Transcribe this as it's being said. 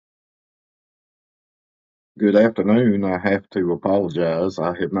Good afternoon. I have to apologize.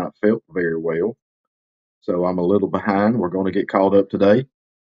 I have not felt very well, so I'm a little behind. We're going to get caught up today.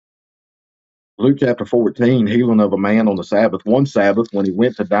 Luke chapter 14, healing of a man on the Sabbath. One Sabbath, when he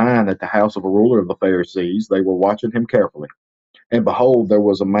went to dine at the house of a ruler of the Pharisees, they were watching him carefully. And behold, there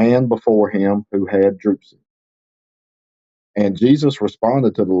was a man before him who had dropsy. And Jesus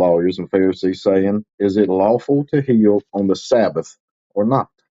responded to the lawyers and Pharisees, saying, Is it lawful to heal on the Sabbath or not?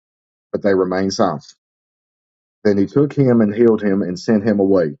 But they remained silent. Then he took him and healed him and sent him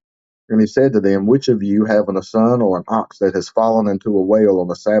away. And he said to them, Which of you, having a son or an ox that has fallen into a well on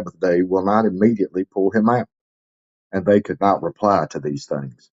the Sabbath day, will not immediately pull him out? And they could not reply to these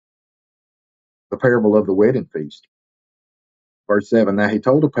things. The parable of the wedding feast. Verse 7. Now he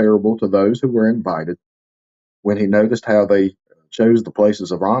told a parable to those who were invited, when he noticed how they chose the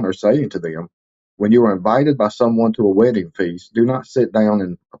places of honor, saying to them, When you are invited by someone to a wedding feast, do not sit down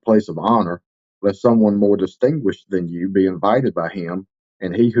in a place of honor, lest someone more distinguished than you be invited by him,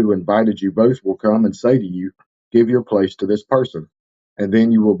 and he who invited you both will come and say to you, Give your place to this person. And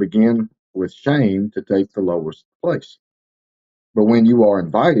then you will begin with shame to take the lowest place. But when you are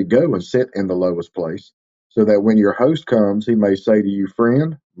invited, go and sit in the lowest place, so that when your host comes, he may say to you,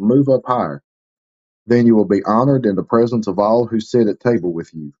 Friend, move up higher. Then you will be honored in the presence of all who sit at table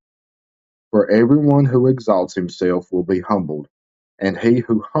with you. For everyone who exalts himself will be humbled, and he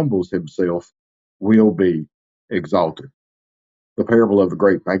who humbles himself will be exalted. The parable of the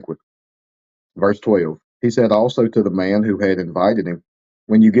great banquet. Verse 12. He said also to the man who had invited him,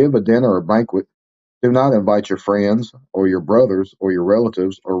 When you give a dinner or banquet, do not invite your friends, or your brothers, or your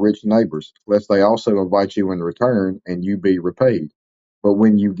relatives, or rich neighbors, lest they also invite you in return, and you be repaid. But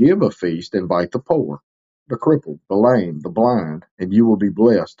when you give a feast, invite the poor, the crippled, the lame, the blind, and you will be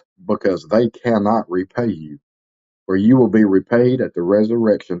blessed, because they cannot repay you, for you will be repaid at the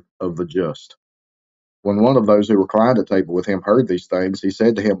resurrection of the just. When one of those who reclined at table with him heard these things, he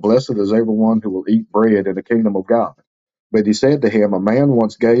said to him, Blessed is everyone who will eat bread in the kingdom of God. But he said to him, A man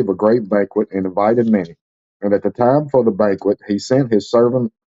once gave a great banquet and invited many. And at the time for the banquet, he sent his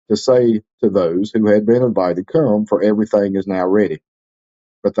servant to say to those who had been invited, Come, for everything is now ready.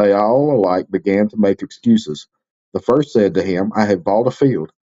 But they all alike began to make excuses. The first said to him, I have bought a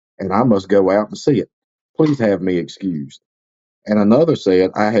field, and I must go out and see it. Please have me excused. And another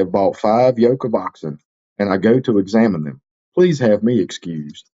said, I have bought 5 yoke of oxen, and I go to examine them. Please have me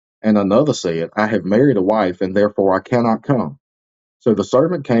excused. And another said, I have married a wife, and therefore I cannot come. So the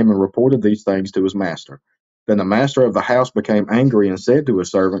servant came and reported these things to his master. Then the master of the house became angry and said to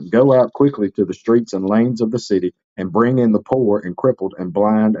his servant, Go out quickly to the streets and lanes of the city, and bring in the poor and crippled and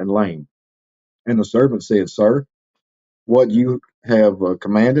blind and lame. And the servant said, Sir, what you have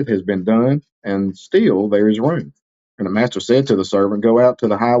commanded has been done, and still there is room. And the master said to the servant, Go out to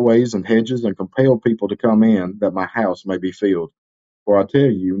the highways and hedges and compel people to come in, that my house may be filled. For I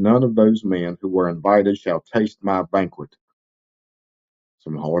tell you, none of those men who were invited shall taste my banquet.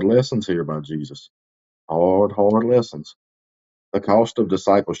 Some hard lessons here by Jesus. Hard lessons. The cost of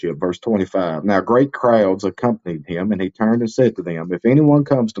discipleship, verse 25. Now great crowds accompanied him, and he turned and said to them, If anyone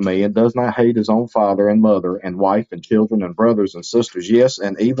comes to me and does not hate his own father and mother and wife and children and brothers and sisters, yes,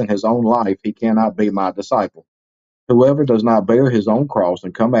 and even his own life, he cannot be my disciple. Whoever does not bear his own cross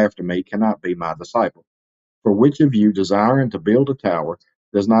and come after me cannot be my disciple. For which of you, desiring to build a tower,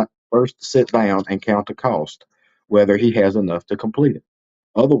 does not first sit down and count the cost, whether he has enough to complete it?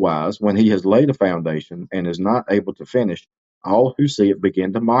 Otherwise, when he has laid a foundation and is not able to finish, all who see it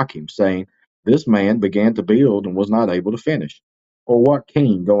begin to mock him, saying, This man began to build and was not able to finish. Or what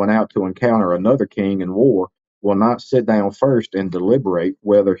king going out to encounter another king in war will not sit down first and deliberate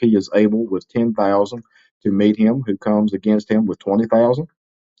whether he is able with 10,000 to meet him who comes against him with 20,000?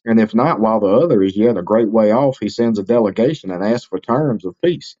 And if not, while the other is yet a great way off, he sends a delegation and asks for terms of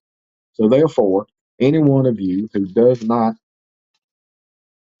peace. So therefore, any one of you who does not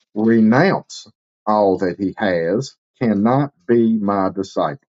renounce all that he has cannot be my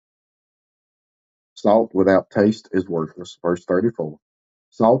disciple. Salt without taste is worthless. Verse 34.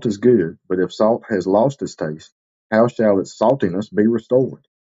 Salt is good, but if salt has lost its taste, how shall its saltiness be restored?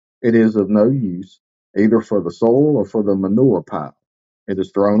 It is of no use, either for the soil or for the manure pile. It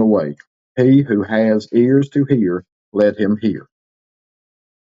is thrown away. He who has ears to hear, let him hear.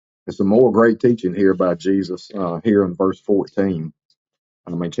 There's some more great teaching here by Jesus here in verse 14.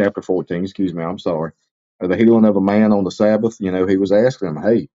 Chapter 14, excuse me, I'm sorry. The healing of a man on the Sabbath, he was asking them,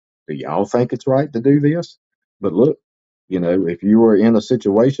 Hey, do y'all think it's right to do this? But look, if you are in a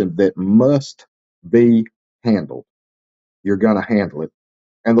situation that must be handled, you're going to handle it.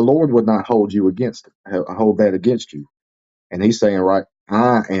 And the Lord would not hold you against it, hold that against you. And he's saying, right,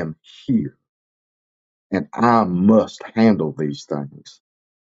 I am here. and I must handle these things.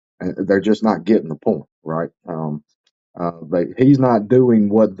 And they're just not getting the point, right? He's not doing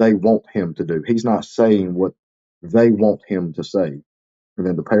what they want him to do. He's not saying what they want him to say. And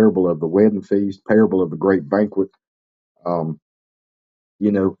then the parable of the wedding feast, parable of the great banquet, um,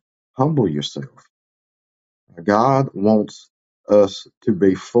 you know, humble yourself. God wants us to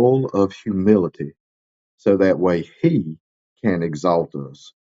be full of humility so that way he can exalt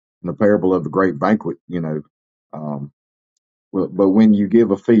us. In the parable of the great banquet, um, but when you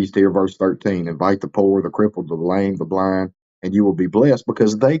give a feast here, verse 13, invite the poor, the crippled, the lame, the blind, and you will be blessed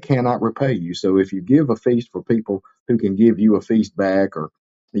because they cannot repay you. So if you give a feast for people who can give you a feast back, or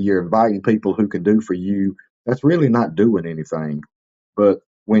you're inviting people who can do for you, that's really not doing anything. But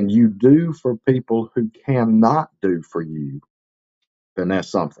when you do for people who cannot do for you, then that's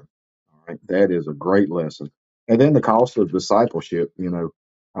something. All right. That is a great lesson. And then the cost of discipleship,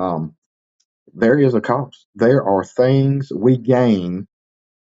 there is a cost. There are things we gain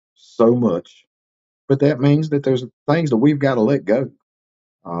so much, but that means that there's things that we've got to let go.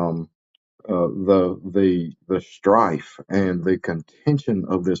 Um, the strife and the contention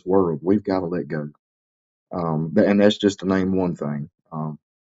of this world, we've got to let go. And that's just to name one thing.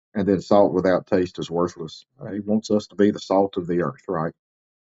 And then salt without taste is worthless. He wants us to be the salt of the earth, right?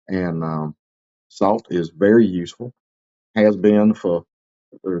 And salt is very useful, has been for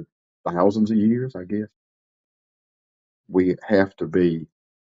thousands of years, I guess. We have to be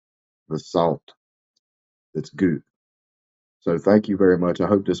the salt that's good. So thank you very much. I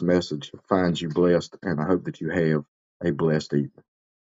hope this message finds you blessed, and I hope that you have a blessed evening.